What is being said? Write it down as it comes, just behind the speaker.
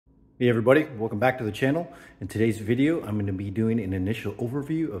Hey everybody, welcome back to the channel. In today's video, I'm going to be doing an initial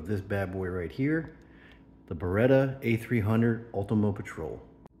overview of this bad boy right here, the Beretta A300 Ultima Patrol.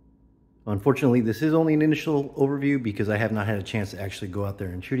 Unfortunately, this is only an initial overview because I have not had a chance to actually go out there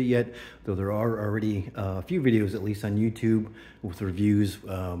and shoot it yet, though there are already a few videos, at least on YouTube, with reviews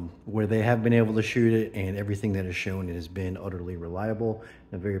where they have been able to shoot it, and everything that is shown has been utterly reliable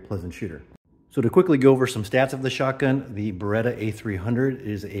and a very pleasant shooter. So to quickly go over some stats of the shotgun, the Beretta A300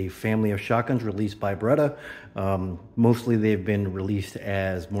 is a family of shotguns released by Beretta. Mostly they've been released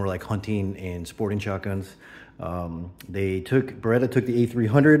as more like hunting and sporting shotguns. Beretta took the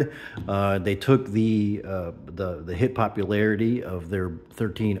A300. They took the hit popularity of their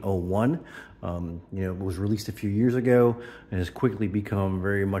 1301. It was released a few years ago and has quickly become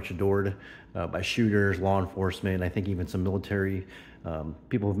very much adored by shooters, law enforcement, I think even some military.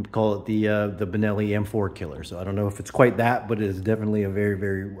 People call it the Benelli M4 killer. So I don't know if it's quite that, but it is definitely a very,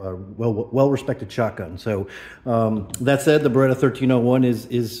 very well-respected shotgun. So that said, the Beretta 1301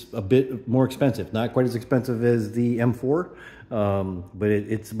 is a bit more expensive. Not quite as expensive as the M4, but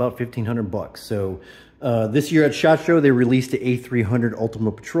it's about $1,500. So this year at SHOT Show, they released the A300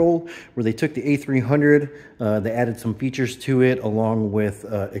 Ultima Patrol, where they took the A300, they added some features to it, along with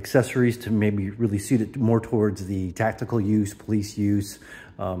accessories to maybe really suit it more towards the tactical use, police use,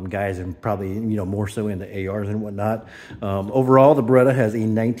 guys, and probably more so into ARs and whatnot. Overall, the Beretta has a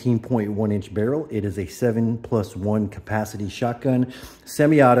 19.1-inch barrel. It is a 7+1 capacity shotgun,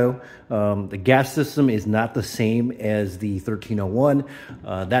 semi-auto. The gas system is not the same as the 1301.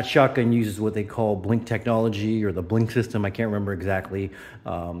 That shotgun uses what they call blink technology, or the blink system. I can't remember exactly,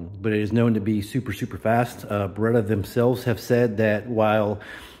 but it is known to be super fast. Beretta themselves have said that while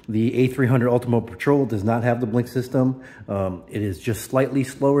the A300 Ultima Patrol does not have the blink system, it is just slightly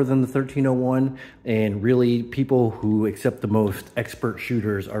slower than the 1301, and really people who accept the most expert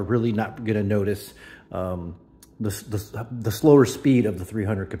shooters are really not going to notice the slower speed of the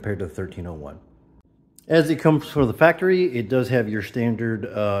 300 compared to the 1301. As it comes from the factory, it does have your standard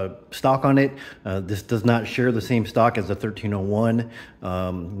stock on it. This does not share the same stock as the 1301,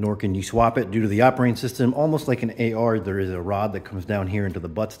 nor can you swap it due to the operating system. Almost like an AR, there is a rod that comes down here into the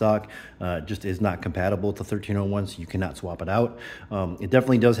buttstock. Just is not compatible with the 1301, so you cannot swap it out. It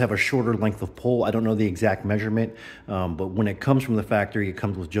definitely does have a shorter length of pull. I don't know the exact measurement, but when it comes from the factory, it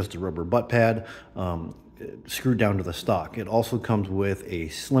comes with just a rubber butt pad. Screwed down to the stock. It also comes with a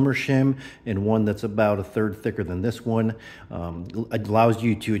slimmer shim, and one that's about a third thicker than this one. It allows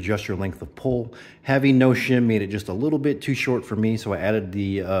you to adjust your length of pull. Having no shim made it just a little bit too short for me, so I added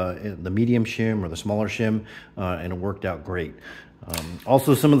the medium shim, or the smaller shim, and it worked out great.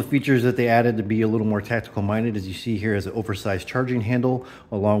 Also, some of the features that they added to be a little more tactical minded, as you see here, is an oversized charging handle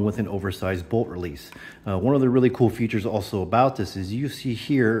along with an oversized bolt release. One of the really cool features also about this is you see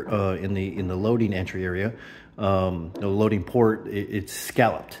here in the loading entry area, the loading port, it's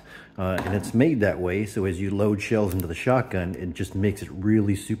scalloped. And it's made that way so as you load shells into the shotgun, it just makes it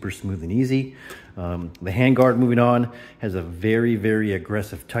really super smooth and easy. The handguard, moving on, has a very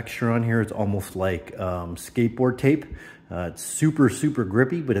aggressive texture on here. It's almost like skateboard tape. It's super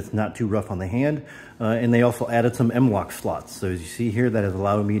grippy, but it's not too rough on the hand. And they also added some M-LOK slots. So as you see here, that has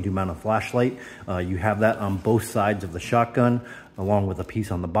allowed me to mount a flashlight. You have that on both sides of the shotgun, along with a piece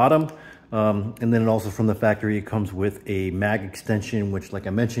on the bottom. And then it also, from the factory, it comes with a mag extension, which, like I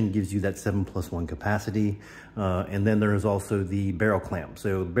mentioned, gives you that 7+1 capacity. And then there is also the barrel clamp.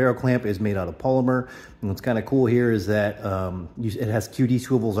 So the barrel clamp is made out of polymer. And what's kind of cool here is that it has QD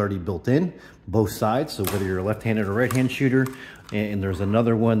swivels already built in, both sides. So whether you're a left-handed or right-hand shooter, and there's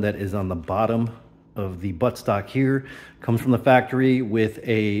another one that is on the bottom of the buttstock here, comes from the factory with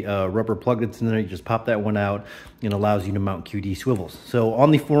a rubber plug that's in there. You just pop that one out, and allows you to mount QD swivels. So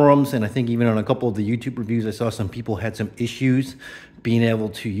on the forums, and I think even on a couple of the YouTube reviews, I saw some people had some issues being able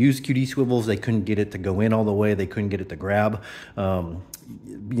to use QD swivels. They couldn't get it to go in all the way. They couldn't get it to grab.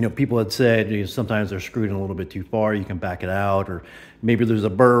 People had said sometimes they're screwed in a little bit too far. You can back it out, or maybe there's a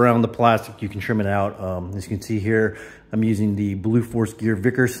burr around the plastic. You can trim it out. As you can see here, I'm using the Blue Force Gear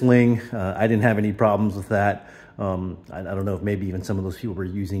Vickers sling. I didn't have any problems with that. I don't know if maybe even some of those people were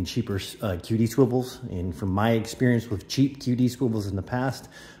using cheaper QD swivels. And from my experience with cheap QD swivels in the past,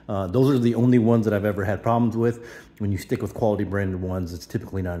 those are the only ones that I've ever had problems with. When you stick with quality branded ones, it's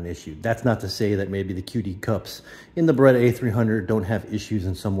typically not an issue. That's not to say that maybe the QD cups in the Beretta A300 don't have issues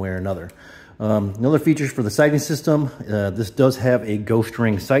in some way or another. Another features for the sighting system, this does have a ghost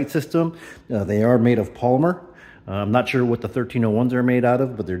ring sight system. They are made of polymer. I'm not sure what the 1301s are made out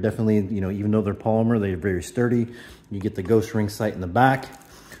of, but they're definitely, even though they're polymer, they're very sturdy. You get the ghost ring sight in the back,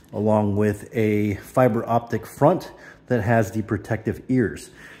 along with a fiber optic front that has the protective ears.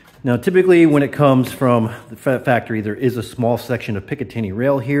 Now, typically when it comes from the factory, there is a small section of Picatinny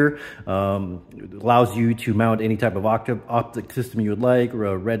rail here. It allows you to mount any type of optic system you would like, or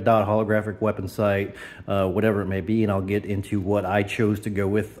a red dot holographic weapon sight, whatever it may be. And I'll get into what I chose to go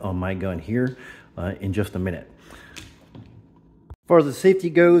with on my gun here in just a minute. As far as the safety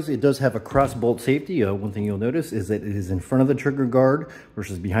goes, it does have a cross bolt safety. One thing you'll notice is that it is in front of the trigger guard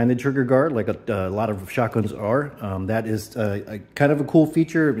versus behind the trigger guard, like a lot of shotguns are. That is a kind of a cool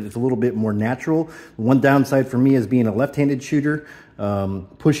feature. It's a little bit more natural. One downside for me is being a left-handed shooter.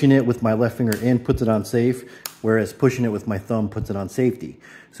 Pushing it with my left finger in puts it on safe, whereas pushing it with my thumb puts it on safety.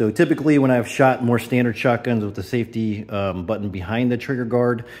 So typically when I've shot more standard shotguns with the safety button behind the trigger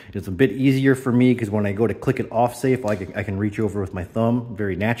guard, it's a bit easier for me because when I go to click it off safe, I can reach over with my thumb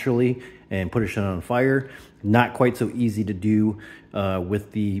very naturally and put a shot on fire. Not quite so easy to do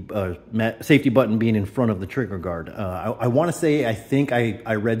with the safety button being in front of the trigger guard. I want to say, I think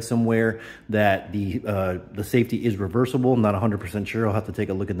I read somewhere that the safety is reversible. I'm not 100% sure. I'll have to take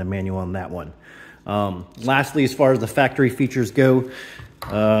a look at the manual on that one. Lastly, as far as the factory features go,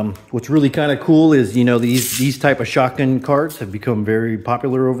 what's really kind of cool is, you know, these type of shotgun cards have become very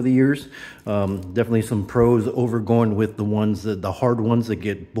popular over the years. Definitely some pros over going with the hard ones that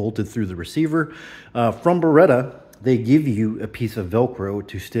get bolted through the receiver. From Beretta, they give you a piece of Velcro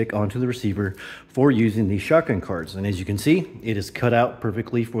to stick onto the receiver for using these shotgun cards. And as you can see, it is cut out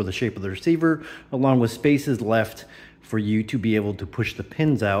perfectly for the shape of the receiver, along with spaces left for you to be able to push the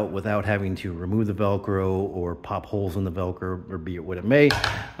pins out without having to remove the Velcro or pop holes in the Velcro, or be it what it may.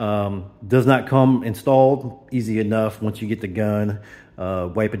 Does not come installed. Easy enough. Once you get the gun,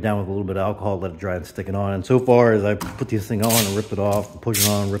 wipe it down with a little bit of alcohol, let it dry and stick it on. And so far as I put this thing on and ripped it off, push it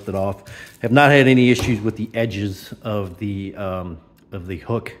on, ripped it off, have not had any issues with the edges of the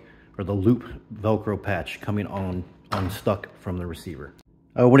hook or the loop Velcro patch coming on unstuck from the receiver.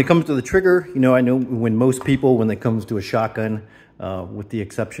 When it comes to the trigger, you know, I know when most people, when it comes to a shotgun, with the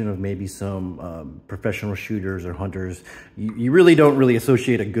exception of maybe some professional shooters or hunters, you really don't really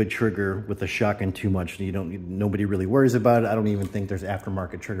associate a good trigger with a shotgun too much. Nobody really worries about it. I don't even think there's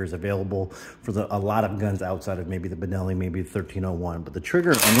aftermarket triggers available for a lot of guns outside of maybe the Benelli, maybe the 1301. But the trigger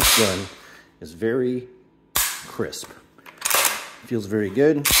on this gun is very crisp. Feels very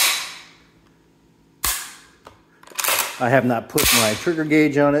good. I have not put my trigger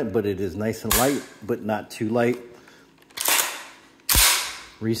gauge on it, but it is nice and light, but not too light.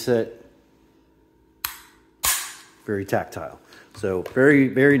 Reset. Very tactile. So very,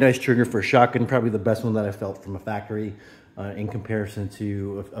 very nice trigger for a shotgun. Probably the best one that I felt from a factory in comparison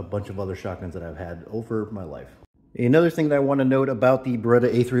to a bunch of other shotguns that I've had over my life. Another thing that I want to note about the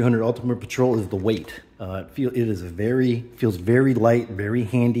Beretta A300 Ultimate Patrol is the weight. It feels very light, very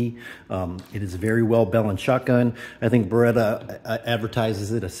handy. It is a very well balanced shotgun. I think Beretta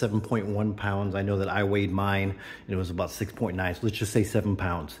advertises it as 7.1 pounds. I know that I weighed mine and it was about 6.9, so let's just say 7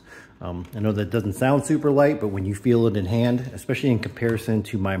 pounds. I know that doesn't sound super light, but when you feel it in hand, especially in comparison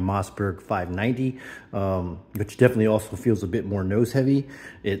to my Mossberg 590, which definitely also feels a bit more nose heavy,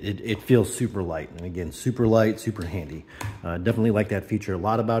 it feels super light. And again, super light, super handy. Definitely like that feature a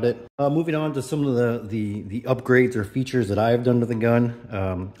lot about it. Moving on to some of the upgrades or features that I have done to the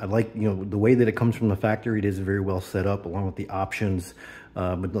gun. I like, you know, the way that it comes from the factory. It is very well set up, along with the options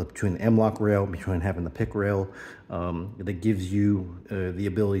between the M-lock rail, between having the pick rail, that gives you the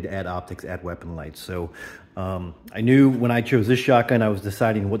ability to add optics, add weapon lights. So I knew when I chose this shotgun, I was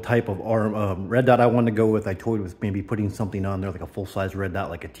deciding what type of red dot I wanted to go with. I toyed with maybe putting something on there like a full-size red dot,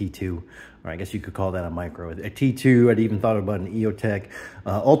 like a T2, or I guess you could call that a micro. A T2, I'd even thought about an EOTech.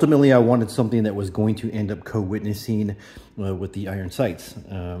 Ultimately, I wanted something that was going to end up co-witnessing with the iron sights.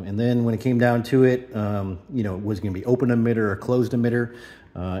 And then when it came down to it, you know, it was going to be open emitter or closed emitter.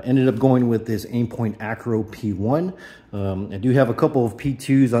 Ended up going with this Aimpoint Acro P1. I do have a couple of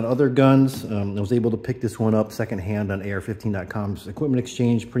P2s on other guns. I was able to pick this one up secondhand on AR15.com's equipment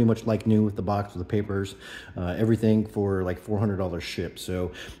exchange, pretty much like new, with the box, with the papers, everything for like $400 shipped.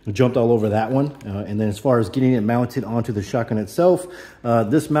 So I jumped all over that one. And then as far as getting it mounted onto the shotgun itself,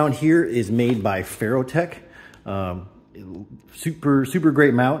 this mount here is made by Ferrotech. Super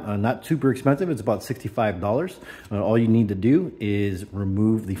great mount, not super expensive. It's about $65. All you need to do is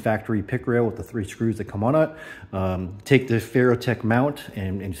remove the factory pick rail with the 3 screws that come on it. Take the Ferrotech mount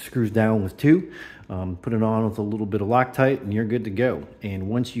and screws down with 2. Put it on with a little bit of Loctite and you're good to go. And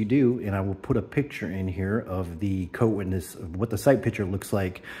once you do, and I will put a picture in here of the co-witness, of what the sight picture looks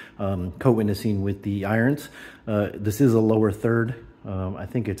like co-witnessing with the irons. This is a lower third I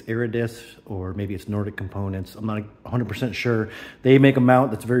think it's Aerodis or maybe it's Nordic Components. I'm not 100% sure. They make a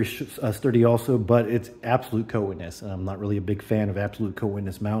mount that's very sturdy also, but it's absolute co-witness. I'm not really a big fan of absolute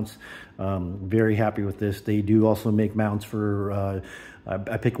co-witness mounts. Very happy with this. They do also make mounts for,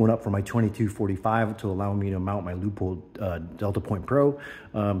 I picked one up for my 2245 to allow me to mount my Loophole Delta Point Pro.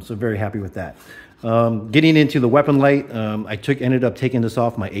 So very happy with that. Getting into the weapon light, I ended up taking this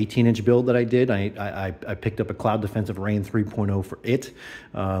off my 18-inch build that I did. I picked up a Cloud Defensive Rain 3.0 for it,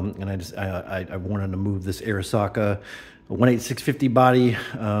 and I wanted to move this Arisaka 18650 body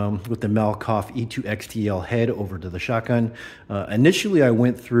with the Malkoff E2 XTL head over to the shotgun. Initially, I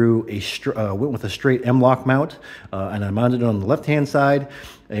went through went with a straight M-lock mount, and I mounted it on the left-hand side,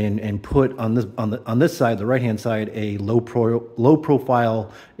 and put on this side, the right-hand side, a low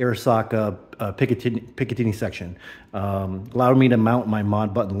profile Arisaka Picatinny section. Allowed me to mount my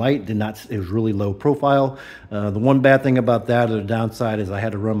mod button light. It was really low profile. The one bad thing about that, or the downside, is I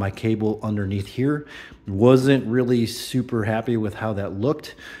had to run my cable underneath here. Wasn't really super happy with how that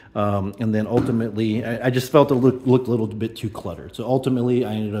looked. And then ultimately, I just felt it looked a little bit too cluttered. So ultimately,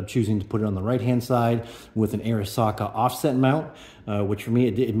 I ended up choosing to put it on the right-hand side with an Arisaka offset mount, which for me,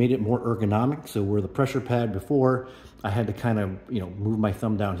 it made it more ergonomic. So where the pressure pad before, I had to kind of, move my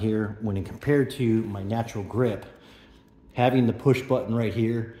thumb down here. When compared to my natural grip, having the push button right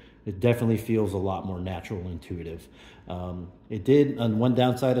here, it definitely feels a lot more natural and intuitive. It did, and one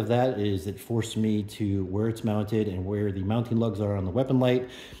downside of that is it forced me to where it's mounted and where the mounting lugs are on the weapon light.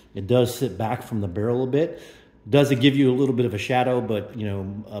 It does sit back from the barrel a bit. Does it give you a little bit of a shadow, but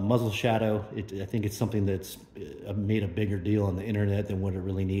a muzzle shadow, I think it's something that's made a bigger deal on the internet than what it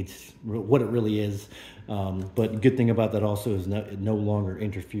really needs, what it really is. But the good thing about that also is it no longer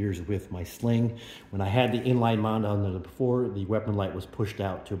interferes with my sling. When I had the inline mount on there before, the weapon light was pushed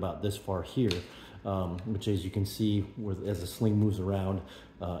out to about this far here, which, as you can see, as the sling moves around,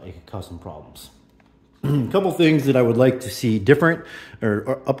 it can cause some problems. A couple things that I would like to see different,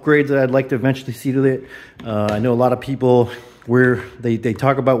 or upgrades that I'd like to eventually see to it. I know a lot of people where they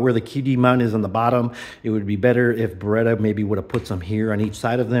talk about where the QD mount is on the bottom. It would be better if Beretta maybe would have put some here on each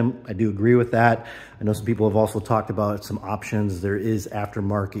side of them. I do agree with that. I know some people have also talked about some options. There is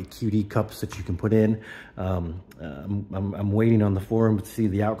aftermarket QD cups that you can put in. I'm waiting on the forum to see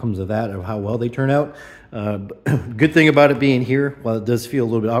the outcomes of that, of how well they turn out. Good thing about it being here, while it does feel a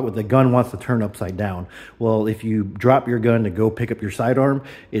little bit awkward, the gun wants to turn upside down. Well, if you drop your gun to go pick up your sidearm,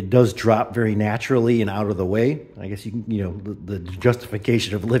 it does drop very naturally and out of the way. I guess you can, the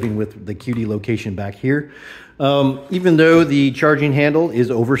justification of living with the QD location back here. Even though the charging handle is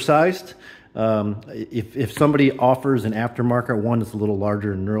oversized, if somebody offers an aftermarket one that's a little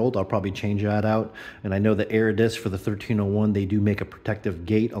larger and knurled, I'll probably change that out. And I know the Aerodis for the 1301, they do make a protective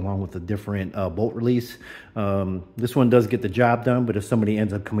gate along with a different bolt release. This one does get the job done, but if somebody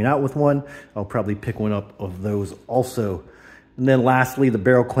ends up coming out with one, I'll probably pick one up of those also. And then lastly, the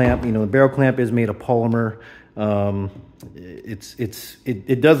barrel clamp. The barrel clamp is made of polymer.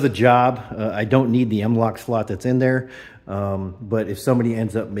 It does the job. I don't need the M-lock slot that's in there. But if somebody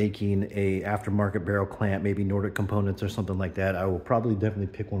ends up making a aftermarket barrel clamp, maybe Nordic Components or something like that, I will probably definitely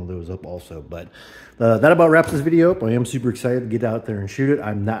pick one of those up also. But that about wraps this video up. I am super excited to get out there and shoot it.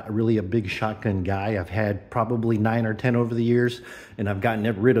 I'm not really a big shotgun guy. I've had probably 9 or 10 over the years, and I've gotten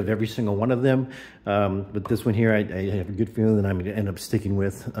rid of every single one of them. But this one here, I have a good feeling that I'm going to end up sticking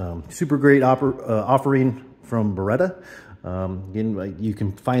with. Super great offering from Beretta. Again, you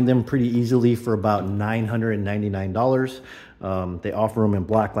can find them pretty easily for about $999. They offer them in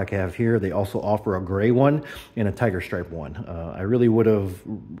black like I have here. They also offer a gray one and a tiger stripe one. I really would have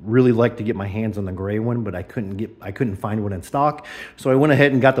liked to get my hands on the gray one, but I couldn't find one in stock. So I went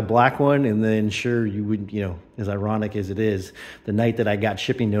ahead and got the black one, and then sure, you would, as ironic as it is, the night that I got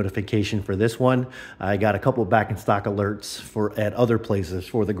shipping notification for this one, I got a couple back in stock alerts at other places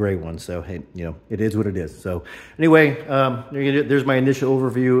for the gray one. So hey, it is what it is. So anyway, there's my initial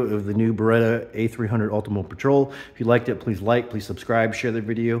overview of the new Beretta A300 Ultima Patrol. If you liked it, please like, please subscribe, share the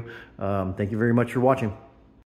video. Thank you very much for watching.